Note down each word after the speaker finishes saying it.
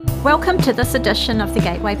Welcome to this edition of the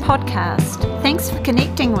Gateway Podcast. Thanks for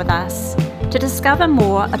connecting with us. To discover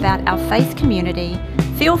more about our faith community,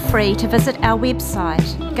 feel free to visit our website,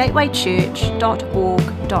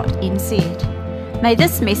 gatewaychurch.org.nz. May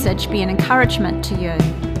this message be an encouragement to you.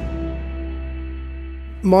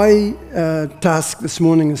 My task this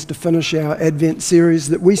morning is to finish our Advent series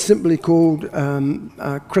that we simply called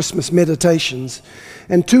Christmas Meditations.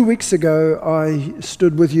 And 2 weeks ago, I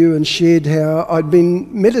stood with you and shared how I'd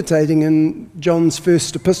been meditating in John's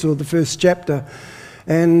first epistle, the first chapter.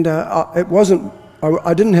 And I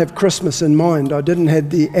didn't have Christmas in mind. I didn't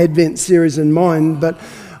have the Advent series in mind, but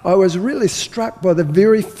I was really struck by the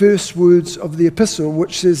very first words of the epistle,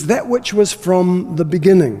 which says, "That which was from the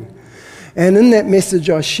beginning." And in that message,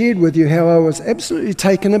 I shared with you how I was absolutely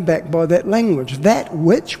taken aback by that language. That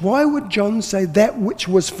which? Why would John say that which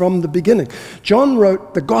was from the beginning? John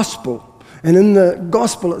wrote the gospel. And in the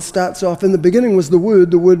gospel, it starts off, in the beginning was the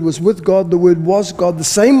Word was with God, the Word was God, the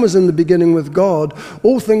same was in the beginning with God,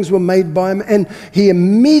 all things were made by Him, and he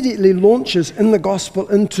immediately launches in the gospel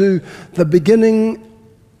into the beginning,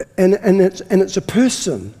 and it's a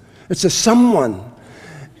person, it's a someone.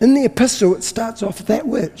 In the epistle, it starts off that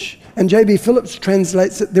which. And J.B. Phillips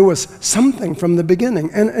translates it, there was something from the beginning.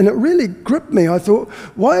 And it really gripped me. I thought,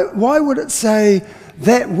 why would it say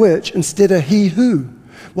that which instead of he who?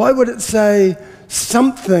 Why would it say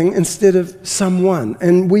something instead of someone?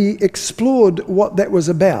 And we explored what that was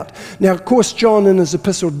about. Now, of course, John in his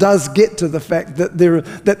epistle does get to the fact that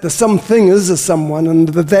the something is a someone and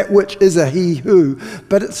that which is a he who.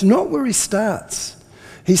 But it's not where he starts.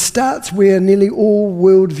 He starts where nearly all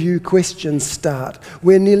worldview questions start,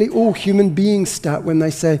 where nearly all human beings start when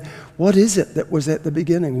they say, what is it that was at the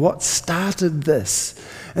beginning? What started this?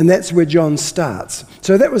 And that's where John starts.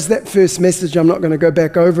 So that was that first message. I'm not going to go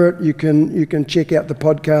back over it. You can check out the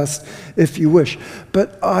podcast if you wish.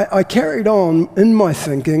 But I carried on in my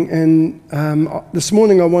thinking, and this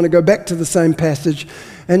morning I want to go back to the same passage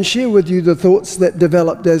and share with you the thoughts that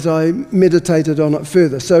developed as I meditated on it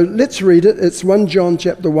further. So let's read it. It's 1 John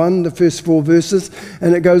chapter 1, the first 4 verses,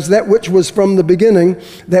 and it goes, "That which was from the beginning,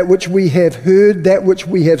 that which we have heard, that which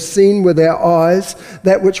we have seen with our eyes,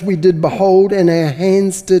 that which we did behold and our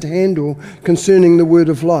hands did handle concerning the word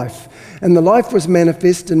of life. And the life was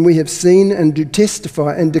manifest, and we have seen and do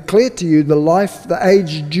testify and declare to you the life, the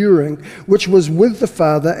age during, which was with the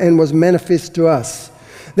Father and was manifest to us.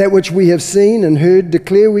 That which we have seen and heard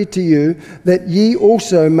declare we to you, that ye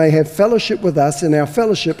also may have fellowship with us, and our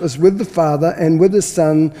fellowship is with the Father and with His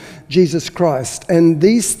Son, Jesus Christ. And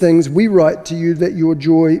these things we write to you, that your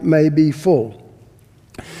joy may be full."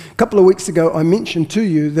 A couple of weeks ago, I mentioned to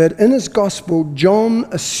you that in his gospel, John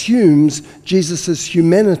assumes Jesus'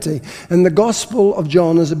 humanity. And the gospel of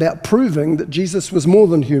John is about proving that Jesus was more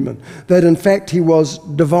than human, that in fact he was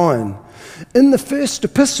divine. In the first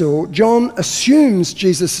epistle, John assumes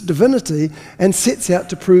Jesus' divinity and sets out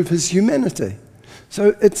to prove his humanity.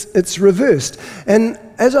 So it's reversed. And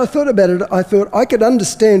as I thought about it, I thought I could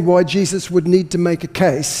understand why Jesus would need to make a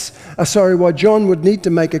case, why John would need to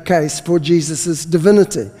make a case for Jesus'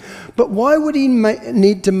 divinity. But why would he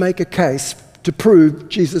need to make a case to prove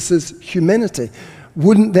Jesus' humanity?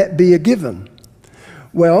 Wouldn't that be a given?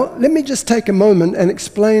 Well, let me just take a moment and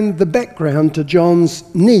explain the background to John's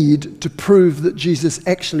need to prove that Jesus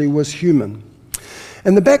actually was human.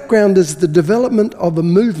 And the background is the development of a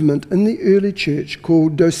movement in the early church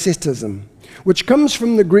called Docetism, which comes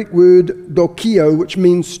from the Greek word dokio, which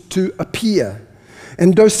means to appear.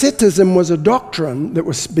 And Docetism was a doctrine that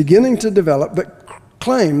was beginning to develop that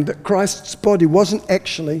claimed that Christ's body wasn't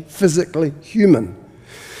actually physically human.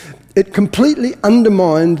 It completely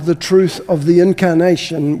undermined the truth of the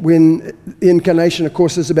incarnation, when the incarnation, of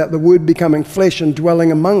course, is about the Word becoming flesh and dwelling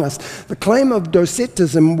among us. The claim of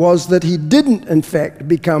Docetism was that he didn't, in fact,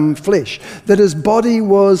 become flesh, that his body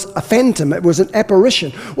was a phantom, it was an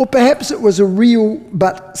apparition, or perhaps it was a real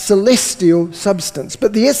but celestial substance.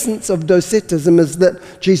 But the essence of Docetism is that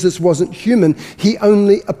Jesus wasn't human, he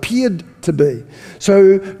only appeared to be.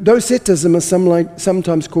 So Docetism is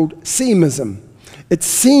sometimes called seemism. It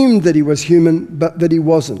seemed that he was human, but that he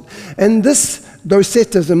wasn't. And this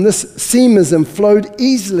Docetism, this seemism, flowed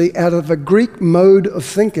easily out of a Greek mode of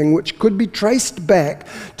thinking, which could be traced back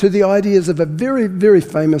to the ideas of a very, very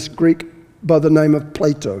famous Greek by the name of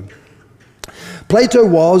Plato. Plato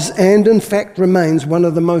was, and in fact remains, one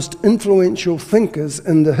of the most influential thinkers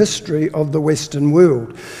in the history of the Western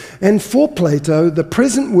world. And for Plato, the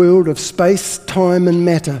present world of space, time, and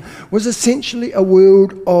matter was essentially a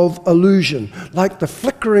world of illusion, like the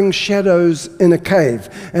flickering shadows in a cave.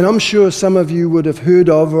 And I'm sure some of you would have heard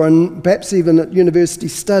of, or perhaps even at university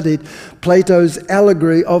studied, Plato's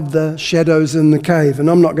allegory of the shadows in the cave. And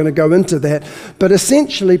I'm not going to go into that. But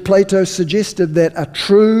essentially, Plato suggested that a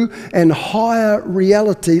true and higher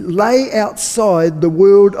reality lay outside the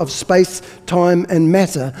world of space, time, and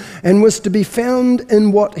matter, and was to be found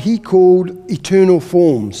in what he called eternal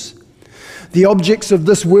forms. The objects of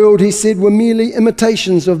this world, he said, were merely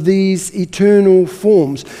imitations of these eternal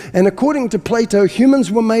forms. And according to Plato,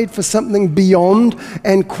 humans were made for something beyond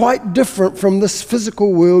and quite different from this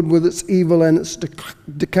physical world with its evil and its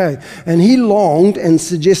decay. And he longed and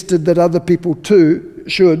suggested that other people too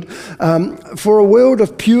should, for a world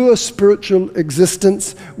of pure spiritual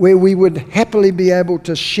existence where we would happily be able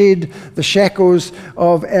to shed the shackles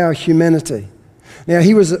of our humanity. Now,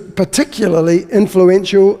 he was particularly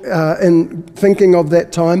influential in thinking of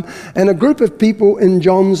that time, and a group of people in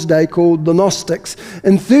John's day called the Gnostics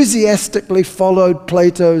enthusiastically followed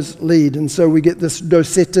Plato's lead, and so we get this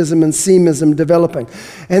Docetism and Semism developing.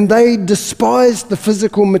 And they despised the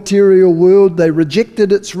physical material world, they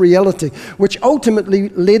rejected its reality, which ultimately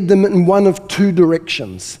led them in one of two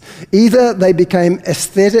directions. Either they became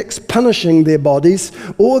aesthetics, punishing their bodies,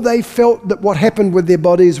 or they felt that what happened with their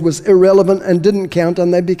bodies was irrelevant and didn't count,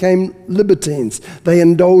 and they became libertines. They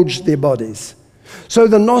indulged their bodies. So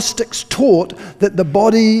the Gnostics taught that the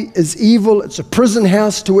body is evil, it's a prison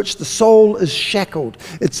house to which the soul is shackled.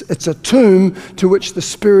 It's a tomb to which the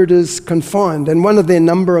spirit is confined. And one of their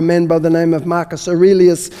number, a man by the name of Marcus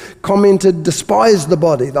Aurelius, commented, "Despise the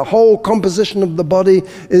body. The whole composition of the body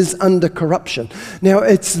is under corruption." Now,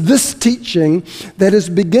 it's this teaching that is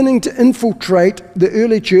beginning to infiltrate the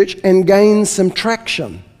early church and gain some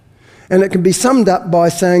traction. And it can be summed up by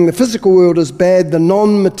saying the physical world is bad, the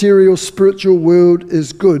non-material spiritual world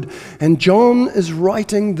is good. And John is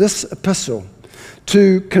writing this epistle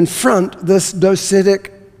to confront this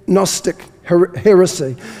docetic Gnostic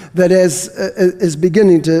heresy that is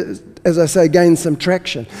beginning to, as I say, gain some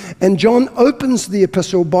traction. And John opens the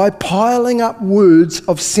epistle by piling up words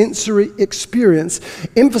of sensory experience,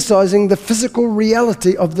 emphasizing the physical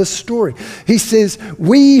reality of this story. He says,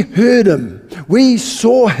 "We heard him, we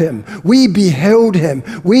saw him, we beheld him,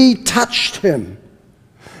 we touched him."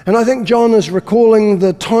 And I think John is recalling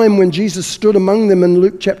the time when Jesus stood among them in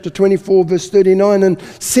Luke chapter 24, verse 39, and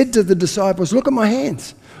said to the disciples, "Look at my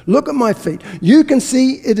hands, look at my feet. You can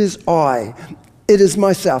see it is I. It is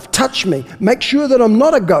myself. Touch me. Make sure that I'm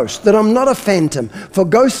not a ghost, that I'm not a phantom. For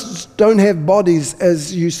ghosts don't have bodies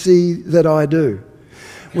as you see that I do."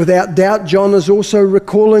 Without doubt, John is also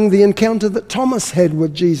recalling the encounter that Thomas had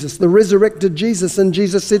with Jesus, the resurrected Jesus. And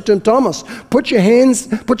Jesus said to him, "Thomas, put your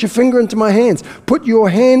finger into my hands. Put your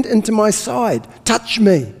hand into my side. Touch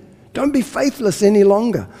me. Don't be faithless any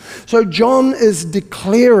longer." So John is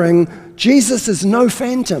declaring Jesus is no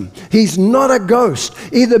phantom. He's not a ghost,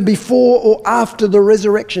 either before or after the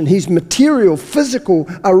resurrection. He's material, physical,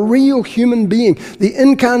 a real human being. The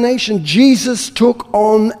incarnation, Jesus took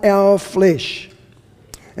on our flesh.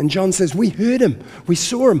 And John says, we heard him, we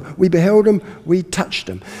saw him, we beheld him, we touched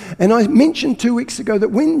him. And I mentioned 2 weeks ago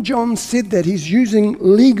that when John said that, he's using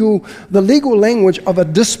the legal language of a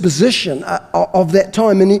disposition of that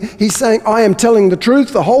time. And he's saying, "I am telling the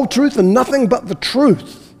truth, the whole truth, and nothing but the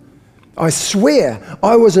truth. I swear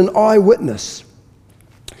I was an eyewitness."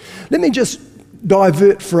 Let me just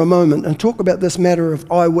divert for a moment and talk about this matter of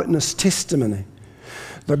eyewitness testimony.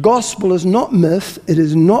 The gospel is not myth, it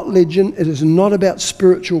is not legend, it is not about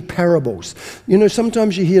spiritual parables. You know,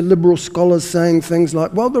 sometimes you hear liberal scholars saying things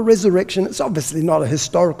like, well, the resurrection, it's obviously not a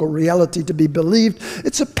historical reality to be believed.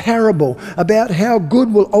 It's a parable about how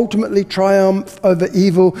good will ultimately triumph over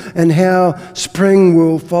evil and how spring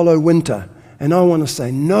will follow winter. And I want to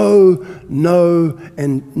say no, no,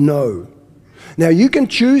 and no. Now, you can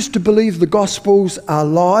choose to believe the Gospels are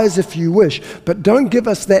lies if you wish, but don't give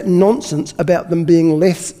us that nonsense about them being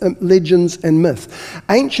legends and myth.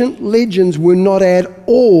 Ancient legends were not at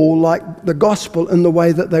all like the Gospel in the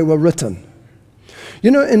way that they were written. You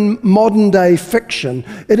know, in modern day fiction,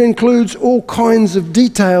 it includes all kinds of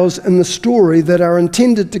details in the story that are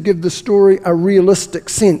intended to give the story a realistic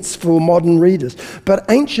sense for modern readers. But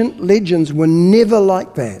ancient legends were never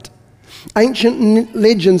like that. Ancient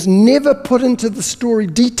legends never put into the story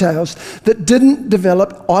details that didn't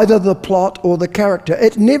develop either the plot or the character.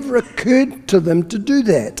 It never occurred to them to do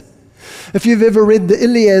that. If you've ever read the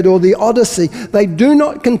Iliad or the Odyssey, they do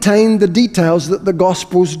not contain the details that the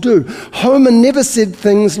Gospels do. Homer never said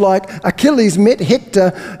things like Achilles met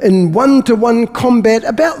Hector in one-to-one combat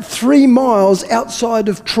about 3 miles outside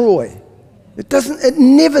of Troy. It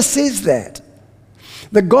never says that.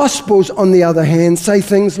 The Gospels, on the other hand, say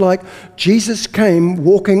things like, Jesus came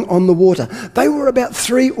walking on the water. They were about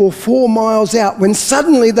 3 or 4 miles out when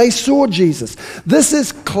suddenly they saw Jesus. This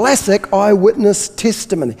is classic eyewitness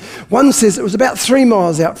testimony. One says it was about 3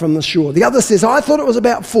 miles out from the shore. The other says, I thought it was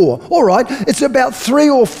about 4. All right, it's about 3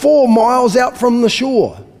 or 4 miles out from the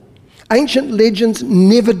shore. Ancient legends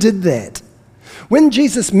never did that. When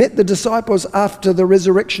Jesus met the disciples after the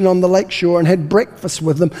resurrection on the lakeshore and had breakfast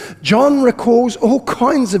with them, John recalls all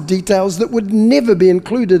kinds of details that would never be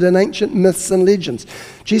included in ancient myths and legends.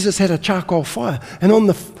 Jesus had a charcoal fire, and on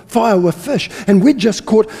the fire were fish, and we'd just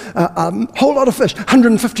caught a whole lot of fish,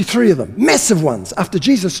 153 of them, massive ones, after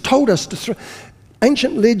Jesus told us to throw.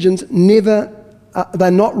 Ancient legends never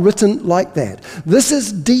they're not written like that. This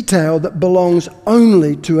is detail that belongs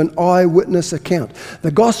only to an eyewitness account.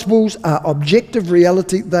 The Gospels are objective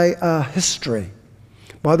reality. They are history.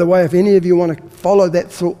 By the way, if any of you want to follow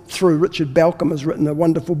that thought through, Richard Balcom has written a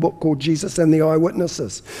wonderful book called Jesus and the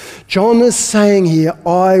Eyewitnesses. John is saying here,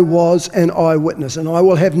 I was an eyewitness, and I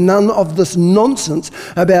will have none of this nonsense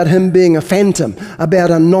about him being a phantom,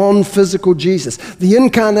 about a non-physical Jesus. The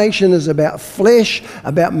incarnation is about flesh,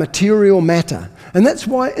 about material matter. And that's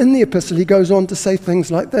why in the epistle he goes on to say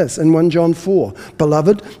things like this in 1 John 4.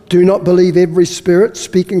 Beloved, do not believe every spirit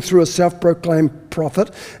speaking through a self-proclaimed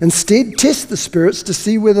prophet. Instead, test the spirits to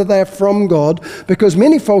see whether they are from God, because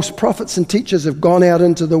many false prophets and teachers have gone out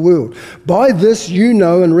into the world. By this you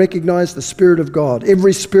know and recognize the Spirit of God.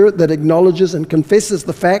 Every spirit that acknowledges and confesses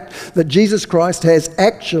the fact that Jesus Christ has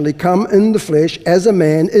actually come in the flesh as a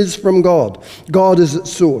man is from God. God is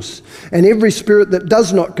its source. And every spirit that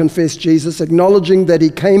does not confess Jesus, acknowledging that he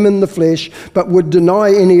came in the flesh, but would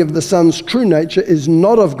deny any of the Son's true nature, is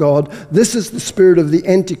not of God. This is the spirit of the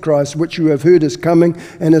Antichrist, which you have heard is coming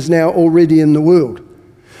and is now already in the world.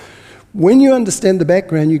 When you understand the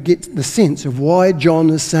background, you get the sense of why John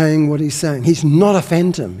is saying what he's saying. He's not a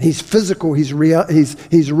phantom. He's physical. He's real.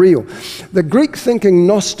 The Greek-thinking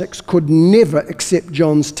Gnostics could never accept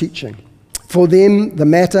John's teaching. For them, the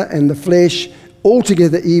matter and the flesh,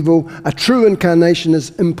 altogether evil, a true incarnation is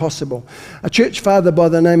impossible. A church father by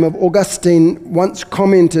the name of Augustine once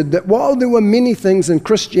commented that while there were many things in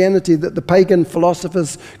Christianity that the pagan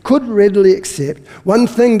philosophers could readily accept, one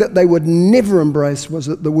thing that they would never embrace was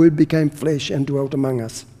that the Word became flesh and dwelt among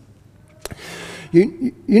us.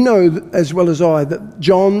 You know as well as I that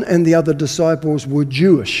John and the other disciples were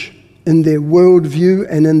Jewish in their worldview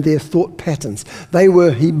and in their thought patterns. They were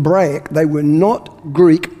Hebraic. They were not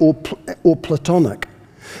Greek or Platonic.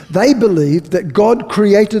 They believed that God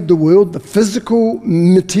created the world, the physical,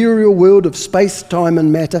 material world of space, time,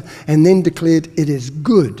 and matter, and then declared it is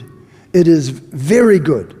good. It is very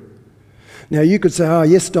good. Now you could say, oh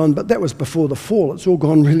yes, Don, but that was before the fall. It's all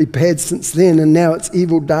gone really bad since then, and now it's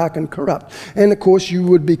evil, dark, and corrupt. And of course you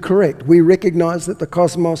would be correct. We recognize that the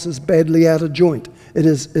cosmos is badly out of joint. It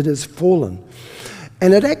is fallen.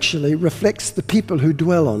 And it actually reflects the people who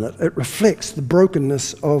dwell on it. It reflects the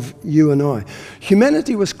brokenness of you and I.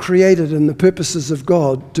 Humanity was created in the purposes of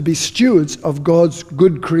God to be stewards of God's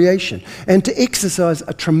good creation and to exercise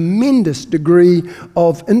a tremendous degree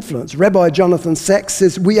of influence. Rabbi Jonathan Sacks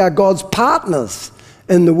says we are God's partners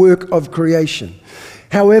in the work of creation.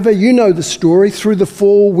 However, you know the story. Through the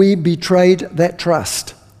fall, we betrayed that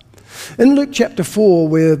trust. In Luke chapter 4,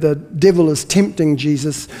 where the devil is tempting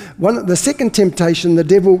Jesus, the second temptation, the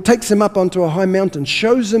devil takes him up onto a high mountain,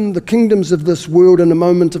 shows him the kingdoms of this world in a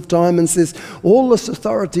moment of time, and says, all this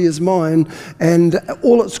authority is mine and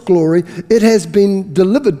all its glory. It has been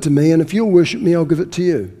delivered to me, and if you'll worship me, I'll give it to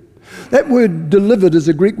you. That word delivered is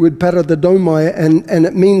a Greek word, paradidomai, and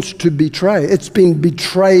it means to betray. It's been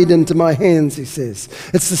betrayed into my hands, he says.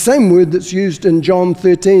 It's the same word that's used in John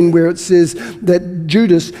 13, where it says that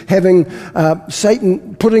Judas, having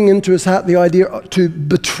Satan putting into his heart the idea to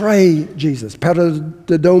betray Jesus,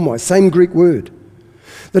 paradidomai, same Greek word.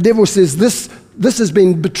 The devil says, this has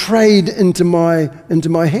been betrayed into my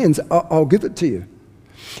hands. I'll give it to you.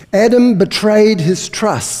 Adam betrayed his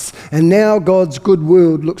trusts, and now God's good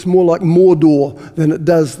world looks more like Mordor than it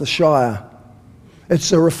does the Shire.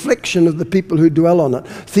 It's a reflection of the people who dwell on it.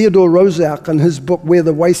 Theodore Roosevelt, in his book Where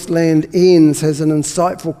the Wasteland Ends, has an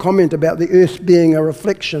insightful comment about the earth being a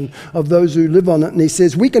reflection of those who live on it. And he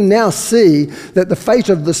says, we can now see that the fate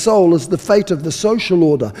of the soul is the fate of the social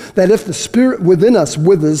order, that if the spirit within us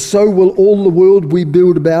withers, so will all the world we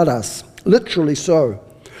build about us. Literally so.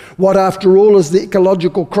 What, after all, is the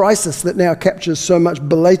ecological crisis that now captures so much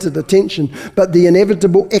belated attention, but the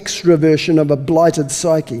inevitable extraversion of a blighted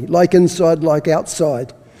psyche, like inside, like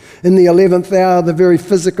outside? In the 11th hour, the very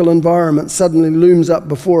physical environment suddenly looms up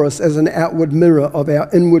before us as an outward mirror of our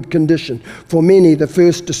inward condition. For many, the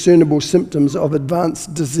first discernible symptoms of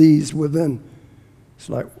advanced disease within. It's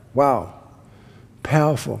like, wow,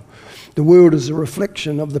 powerful. The world is a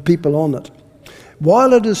reflection of the people on it.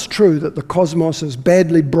 While it is true that the cosmos is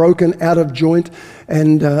badly broken, out of joint,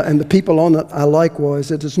 and the people on it are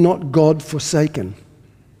likewise, it is not God-forsaken.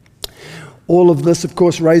 All of this, of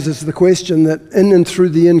course, raises the question that in and through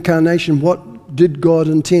the incarnation, what did God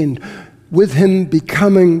intend? With him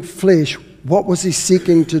becoming flesh, what was he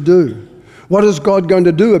seeking to do? What is God going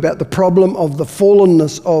to do about the problem of the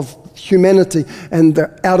fallenness of humanity and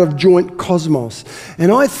the out-of-joint cosmos?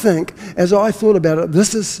 And I think, as I thought about it,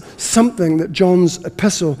 this is something that John's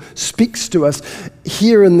epistle speaks to us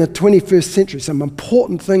here in the 21st century, some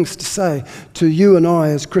important things to say to you and I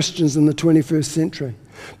as Christians in the 21st century.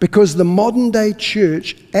 Because the modern-day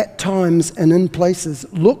church, at times and in places,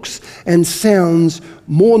 looks and sounds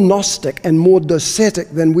more Gnostic and more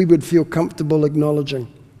docetic than we would feel comfortable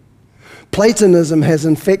acknowledging. Platonism has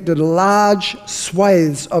infected large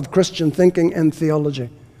swathes of Christian thinking and theology.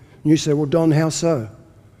 And you say, well, Don, how so?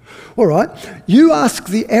 All right, you ask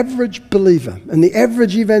the average believer in the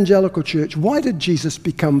average evangelical church, why did Jesus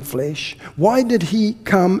become flesh? Why did he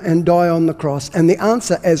come and die on the cross? And the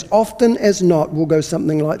answer, as often as not, will go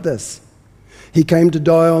something like this. He came to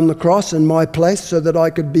die on the cross in my place so that I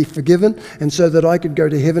could be forgiven and so that I could go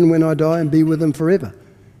to heaven when I die and be with him forever.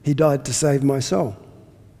 He died to save my soul.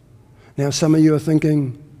 Now, some of you are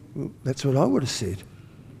thinking, well, that's what I would have said.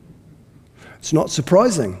 It's not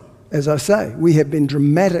surprising. As I say, we have been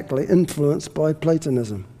dramatically influenced by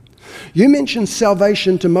Platonism. You mention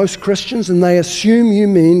salvation to most Christians and they assume you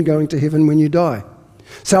mean going to heaven when you die.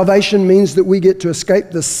 Salvation means that we get to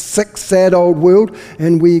escape this sick, sad old world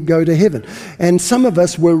and we go to heaven. And some of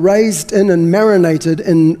us were raised in and marinated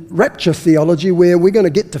in rapture theology where we're going to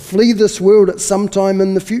get to flee this world at some time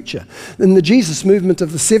in the future. In the Jesus movement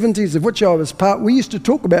of the 70s, of which I was part, we used to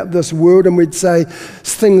talk about this world and we'd say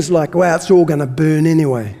things like, well, it's all going to burn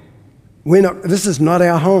anyway. This is not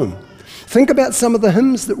our home. Think about some of the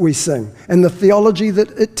hymns that we sing and the theology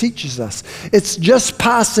that it teaches us. It's just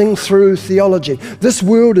passing through theology. This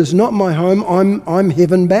world is not my home. I'm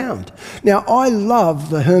heaven bound. Now, I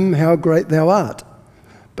love the hymn, How Great Thou Art.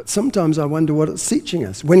 But sometimes I wonder what it's teaching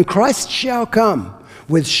us. When Christ shall come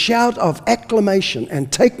with shout of acclamation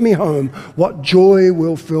and take me home, what joy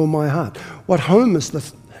will fill my heart. What home is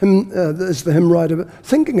the hymn writer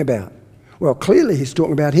thinking about? Well, clearly he's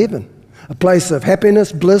talking about heaven. A place of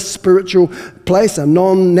happiness, bliss, spiritual place, a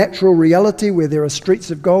non-natural reality where there are streets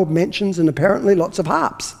of gold, mansions, and apparently lots of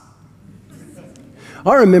harps.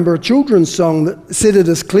 I remember a children's song that said it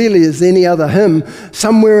as clearly as any other hymn,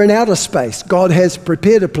 somewhere in outer space, God has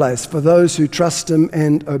prepared a place for those who trust him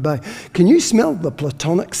and obey. Can you smell the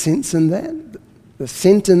Platonic sense in that? The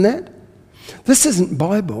scent in that? This isn't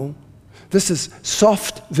Bible. This is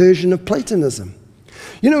soft version of Platonism.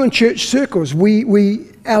 You know, in church circles,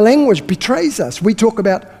 our language betrays us. We talk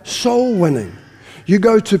about soul winning. You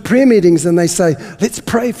go to prayer meetings and they say, let's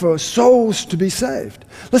pray for souls to be saved.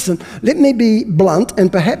 Listen, let me be blunt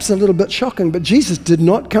and perhaps a little bit shocking, but Jesus did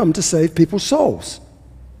not come to save people's souls.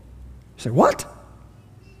 You say, what?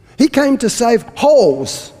 He came to save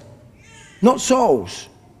wholes, not souls.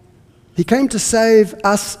 He came to save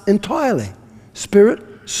us entirely, spirit,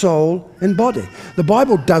 soul, and body. The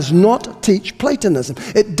Bible does not teach Platonism.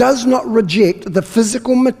 It does not reject the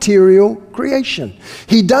physical material creation.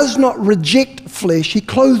 He does not reject flesh. He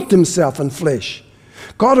clothed himself in flesh.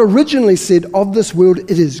 God originally said of this world,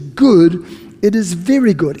 it is good, it is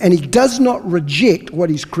very good. And he does not reject what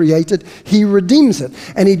he's created. He redeems it.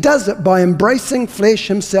 And he does it by embracing flesh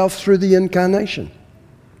himself through the incarnation.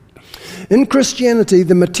 In Christianity,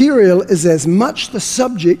 the material is as much the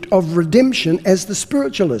subject of redemption as the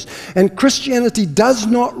spiritual is. And Christianity does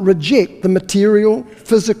not reject the material,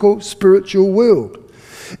 physical, spiritual world.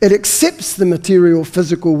 It accepts the material,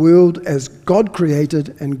 physical world as God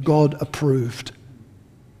created and God approved.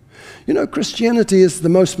 You know, Christianity is the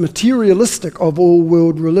most materialistic of all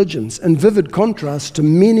world religions, in vivid contrast to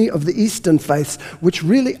many of the Eastern faiths, which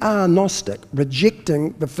really are Gnostic,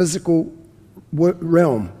 rejecting the physical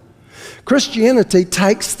realm. Christianity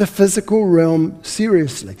takes the physical realm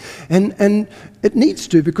seriously, and it needs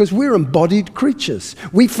to, because we're embodied creatures.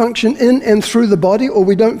 We function in and through the body, or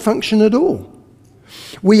we don't function at all.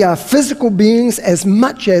 We are physical beings as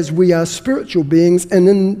much as we are spiritual beings, and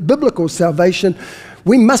in biblical salvation,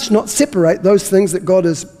 We must not separate those things that God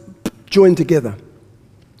has joined together.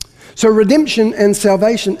 So redemption and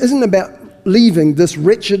salvation isn't about leaving this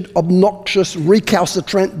wretched, obnoxious,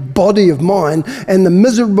 recalcitrant body of mine and the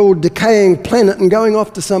miserable, decaying planet and going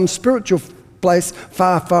off to some spiritual place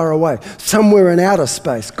far, far away. Somewhere in outer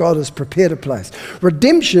space, God has prepared a place.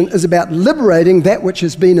 Redemption is about liberating that which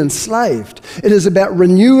has been enslaved. It is about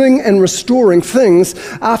renewing and restoring things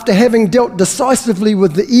after having dealt decisively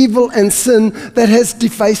with the evil and sin that has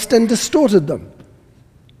defaced and distorted them.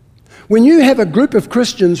 When you have a group of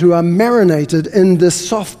Christians who are marinated in this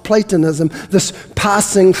soft Platonism, this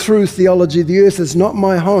passing through theology, the earth is not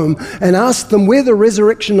my home, and ask them where the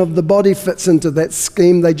resurrection of the body fits into that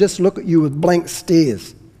scheme, they just look at you with blank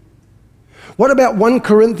stares. What about 1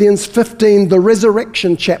 Corinthians 15, the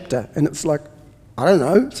resurrection chapter? And it's like, I don't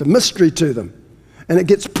know, it's a mystery to them. And it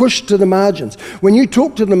gets pushed to the margins. When you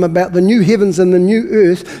talk to them about the new heavens and the new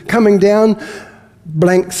earth coming down,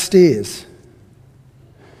 blank stares.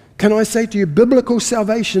 Can I say to you, biblical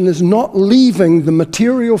salvation is not leaving the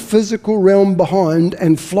material, physical realm behind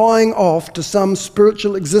and flying off to some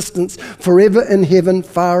spiritual existence forever in heaven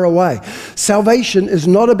far away. Salvation is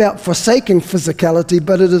not about forsaking physicality,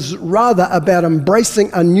 but it is rather about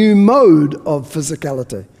embracing a new mode of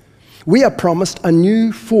physicality. We are promised a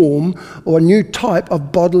new form or a new type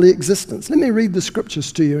of bodily existence. Let me read the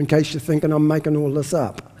scriptures to you in case you're thinking I'm making all this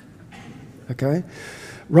up. Okay?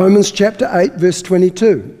 Romans chapter 8, verse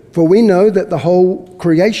 22. For we know that the whole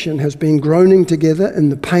creation has been groaning together in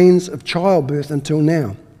the pains of childbirth until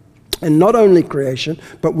now. And not only creation,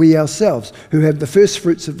 but we ourselves, who have the first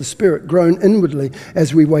fruits of the Spirit, groan inwardly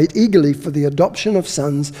as we wait eagerly for the adoption of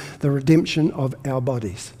sons, the redemption of our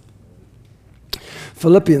bodies.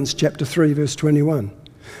 Philippians chapter 3, verse 21.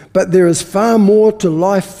 But there is far more to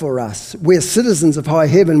life for us. We're citizens of high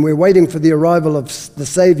heaven. We're waiting for the arrival of the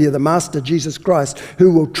Savior, the Master, Jesus Christ,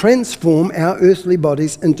 who will transform our earthly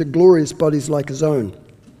bodies into glorious bodies like His own.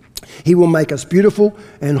 He will make us beautiful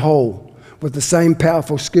and whole with the same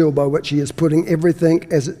powerful skill by which He is putting everything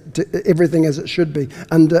as it should be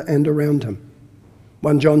under and around Him.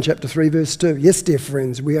 1 John chapter 3 verse 2. Yes, dear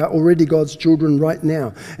friends, we are already God's children right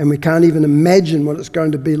now, and we can't even imagine what it's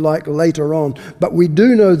going to be like later on. But we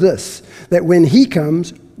do know this, that when He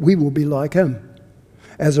comes, we will be like Him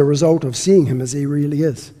as a result of seeing Him as He really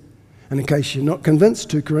is. And in case you're not convinced,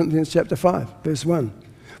 2 Corinthians chapter 5 verse 1.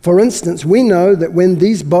 For instance, we know that when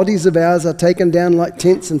these bodies of ours are taken down like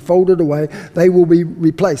tents and folded away, they will be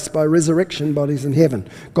replaced by resurrection bodies in heaven.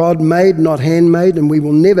 God made, not handmade, and we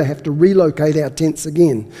will never have to relocate our tents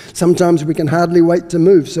again. Sometimes we can hardly wait to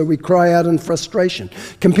move, so we cry out in frustration.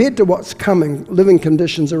 Compared to what's coming, living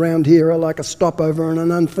conditions around here are like a stopover in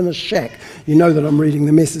an unfinished shack. You know that I'm reading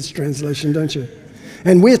the Message translation, don't you?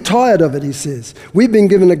 And we're tired of it, he says. We've been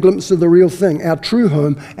given a glimpse of the real thing, our true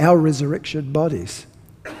home, our resurrection bodies.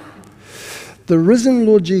 The risen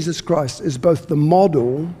Lord Jesus Christ is both the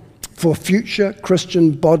model for future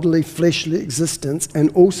Christian bodily fleshly existence and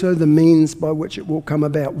also the means by which it will come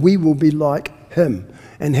about. We will be like Him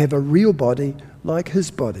and have a real body like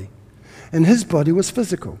His body. And His body was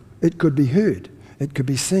physical. It could be heard. It could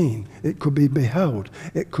be seen. It could be beheld.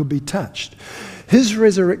 It could be touched. His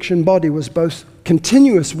resurrection body was both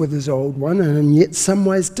continuous with His old one and in yet some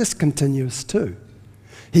ways discontinuous too.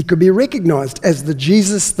 He could be recognized as the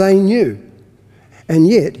Jesus they knew. And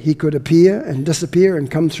yet He could appear and disappear and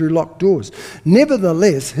come through locked doors.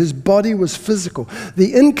 Nevertheless, His body was physical.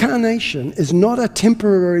 The incarnation is not a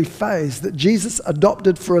temporary phase that Jesus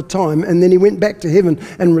adopted for a time and then He went back to heaven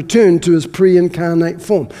and returned to His pre-incarnate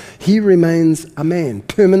form. He remains a man,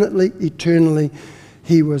 permanently, eternally.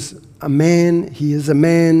 He was a man, He is a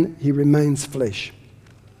man, He remains flesh.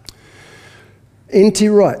 N.T.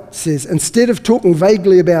 Wright says, instead of talking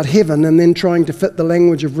vaguely about heaven and then trying to fit the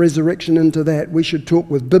language of resurrection into that, we should talk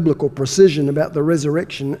with biblical precision about the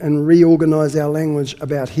resurrection and reorganize our language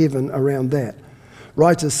about heaven around that.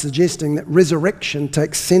 Wright is suggesting that resurrection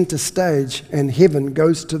takes center stage and heaven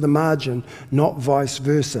goes to the margin, not vice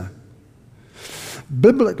versa.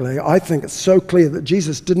 Biblically, I think it's so clear that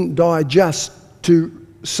Jesus didn't die just to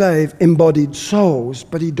save embodied souls,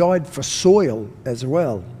 but He died for soil as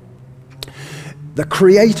well. The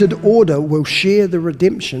created order will share the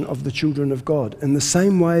redemption of the children of God. In the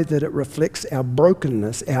same way that it reflects our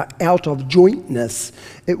brokenness, our out-of-jointness,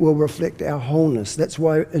 it will reflect our wholeness. That's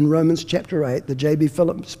why in Romans chapter 8, the J.B.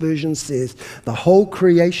 Phillips version says, the whole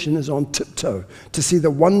creation is on tiptoe to see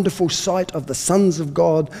the wonderful sight of the sons of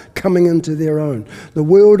God coming into their own. The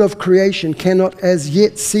world of creation cannot as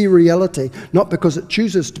yet see reality, not because it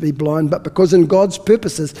chooses to be blind, but because in God's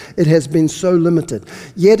purposes it has been so limited.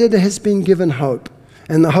 Yet it has been given hope.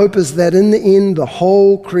 And the hope is that in the end, the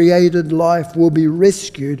whole created life will be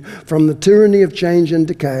rescued from the tyranny of change and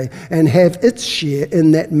decay and have its share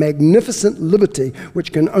in that magnificent liberty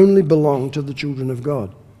which can only belong to the children of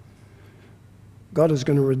God. God is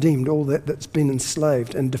going to redeem all that's been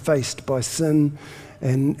enslaved and defaced by sin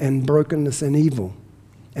and brokenness and evil.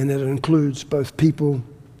 And it includes both people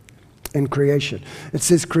and creation. It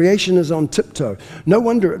says creation is on tiptoe. No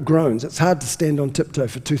wonder it groans. It's hard to stand on tiptoe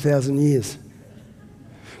for 2,000 years.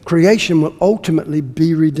 Creation will ultimately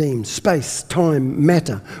be redeemed. Space, time,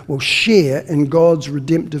 matter will share in God's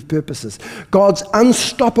redemptive purposes. God's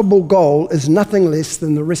unstoppable goal is nothing less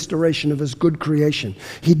than the restoration of his good creation.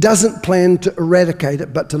 He doesn't plan to eradicate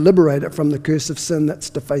it, but to liberate it from the curse of sin that's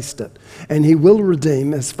defaced it. And he will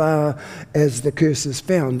redeem as far as the curse is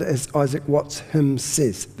found, as Isaac Watts' hymn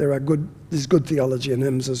says. There's good theology in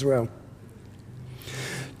hymns as well.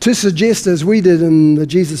 To suggest, as we did in the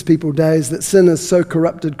Jesus People days, that sin has so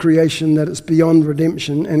corrupted creation that it's beyond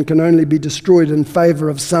redemption and can only be destroyed in favour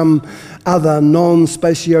of some other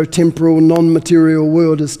non-spatio-temporal, non-material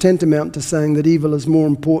world is tantamount to saying that evil is more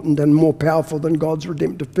important and more powerful than God's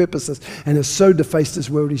redemptive purposes and has so defaced his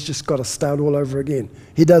world he's just got to start all over again.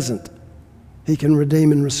 He doesn't. He can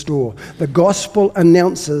redeem and restore. The gospel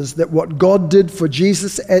announces that what God did for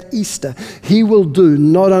Jesus at Easter, he will do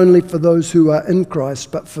not only for those who are in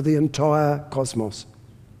Christ, but for the entire cosmos.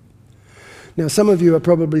 Now, some of you are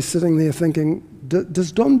probably sitting there thinking,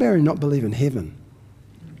 does Don Barry not believe in heaven?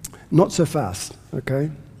 Not so fast,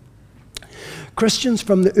 okay? Christians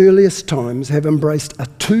from the earliest times have embraced a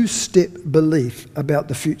two-step belief about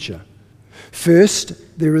the future. First,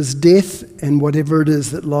 there is death and whatever it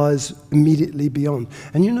is that lies immediately beyond.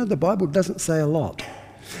 And you know, the Bible doesn't say a lot.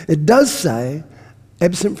 It does say,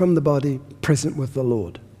 absent from the body, present with the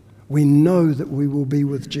Lord. We know that we will be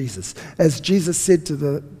with Jesus. As Jesus said to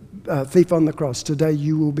the thief on the cross, today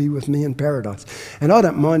you will be with me in paradise. And I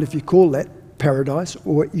don't mind if you call that paradise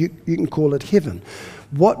or you can call it heaven.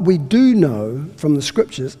 What we do know from the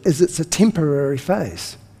scriptures is it's a temporary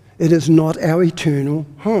phase. It is not our eternal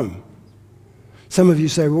home. Some of you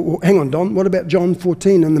say, well, hang on, Don, what about John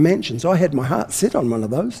 14 and the mansions? I had my heart set on one of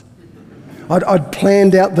those. I'd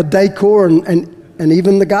planned out the decor and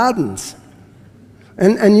even the gardens.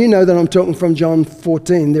 And you know that I'm talking from John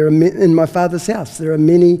 14. There are in my Father's house, there are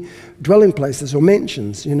many dwelling places or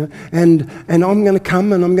mansions, you know. And I'm going to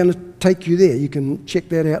come and I'm going to take you there. You can check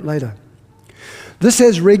that out later. This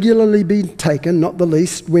has regularly been taken, not the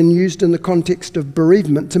least, when used in the context of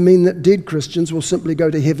bereavement, to mean that dead Christians will simply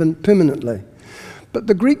go to heaven permanently. But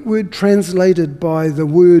the Greek word translated by the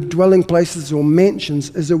word dwelling places or mansions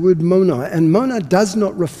is a word moni, and moni does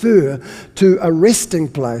not refer to a resting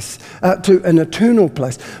place, to an eternal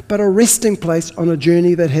place, but a resting place on a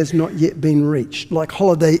journey that has not yet been reached, like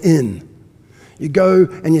Holiday Inn. You go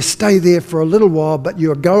and you stay there for a little while, but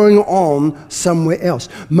you're going on somewhere else.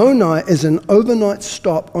 Moni is an overnight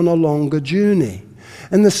stop on a longer journey.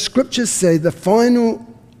 And the scriptures say the final,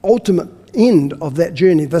 ultimate end of that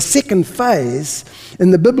journey, the second phase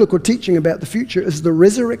in the biblical teaching about the future, is the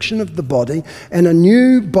resurrection of the body and a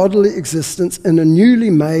new bodily existence in a newly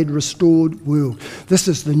made, restored world. This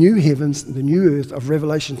is the new heavens, the new earth of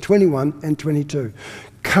Revelation 21 and 22.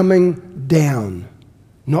 Coming down,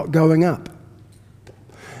 not going up.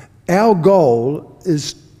 Our goal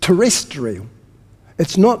is terrestrial.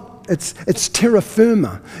 It's terra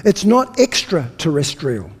firma. It's not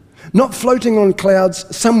extraterrestrial. Not floating on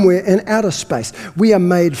clouds somewhere in outer space. We are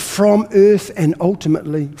made from earth and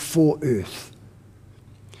ultimately for earth.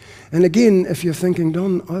 And again, if you're thinking,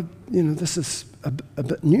 Don, this is a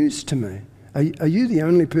bit news to me. Are you the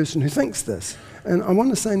only person who thinks this? And I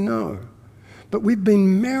want to say no. But we've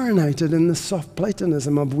been marinated in this soft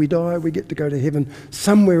Platonism of we die, we get to go to heaven.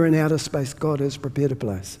 Somewhere in outer space, God has prepared a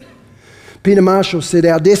place. Peter Marshall said,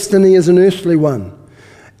 our destiny is an earthly one.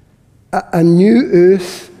 A new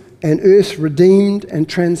earth, an earth redeemed and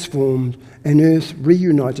transformed, an earth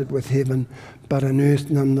reunited with heaven, but an earth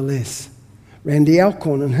nonetheless. Randy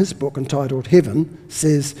Alcorn, in his book entitled Heaven,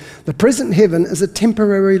 says, the present heaven is a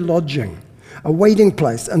temporary lodging, a waiting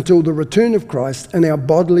place until the return of Christ and our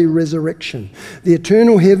bodily resurrection. The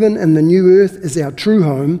eternal heaven and the new earth is our true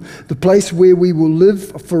home, the place where we will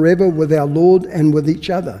live forever with our Lord and with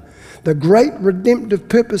each other. The great redemptive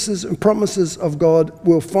purposes and promises of God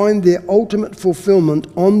will find their ultimate fulfillment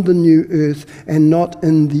on the new earth and not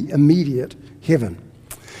in the immediate heaven.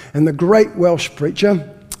 And the great Welsh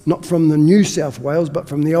preacher, not from the New South Wales, but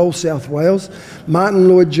from the old South Wales, Martin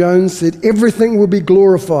Lloyd-Jones said, everything will be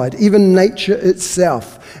glorified, even nature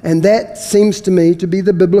itself. And that seems to me to be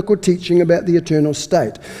the biblical teaching about the eternal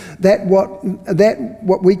state. That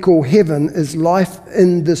what we call heaven is life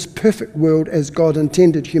in this perfect world as God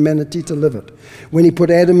intended humanity to live it. When he put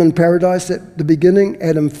Adam in paradise at the beginning,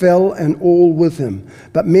 Adam fell and all with him.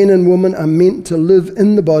 But men and women are meant to live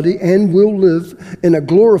in the body and will live in a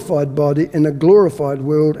glorified body, in a glorified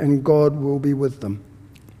world, and God will be with them.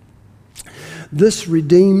 This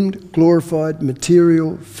redeemed, glorified,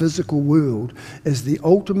 material, physical world is the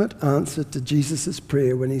ultimate answer to Jesus'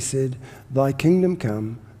 prayer when he said, "Thy kingdom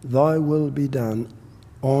come, thy will be done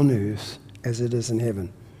on earth as it is in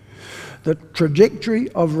heaven." The trajectory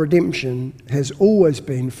of redemption has always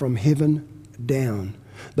been from heaven down.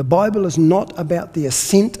 The Bible is not about the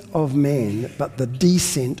ascent of man, but the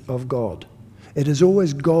descent of God. It is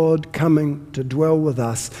always God coming to dwell with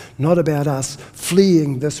us, not about us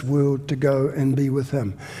fleeing this world to go and be with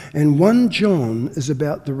him. And 1 John is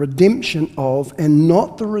about the redemption of, and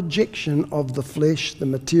not the rejection of, the flesh, the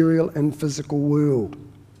material and physical world.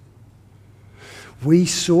 We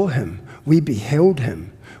saw him, we beheld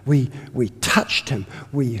him, we touched him,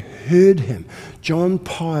 we heard him. John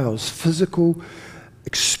piles physical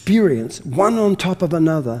experience, one on top of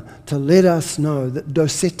another, to let us know that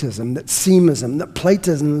Docetism, that Semism, that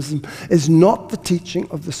Platonism is not the teaching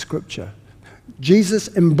of the Scripture. Jesus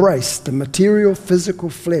embraced the material, physical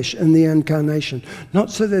flesh in the incarnation, not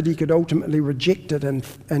so that he could ultimately reject it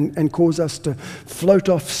and cause us to float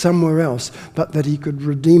off somewhere else, but that he could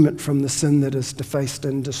redeem it from the sin that has defaced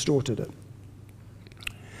and distorted it.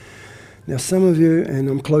 Now, some of you, and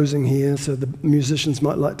I'm closing here, so the musicians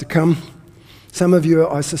might like to come. Some of you,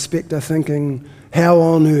 I suspect, are thinking, how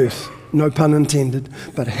on earth, no pun intended,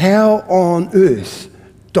 but how on earth,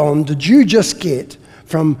 Don, did you just get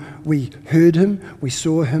from we heard him, we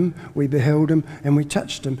saw him, we beheld him, and we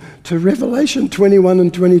touched him, to Revelation 21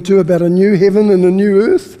 and 22 about a new heaven and a new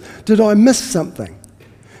earth? Did I miss something?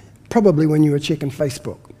 Probably when you were checking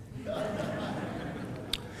Facebook.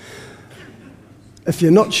 If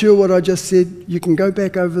you're not sure what I just said, you can go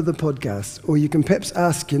back over the podcast, or you can perhaps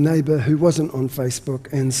ask your neighbour who wasn't on Facebook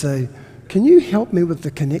and say, "Can you help me with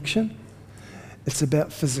the connection?" It's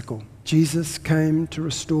about physical. Jesus came to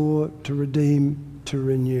restore, to redeem, to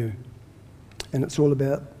renew. And it's all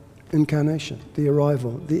about incarnation, the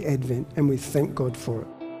arrival, the advent, and we thank God for it.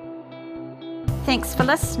 Thanks for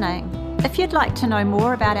listening. If you'd like to know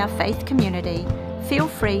more about our faith community, feel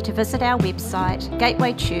free to visit our website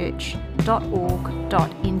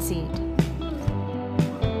gatewaychurch.org.nz.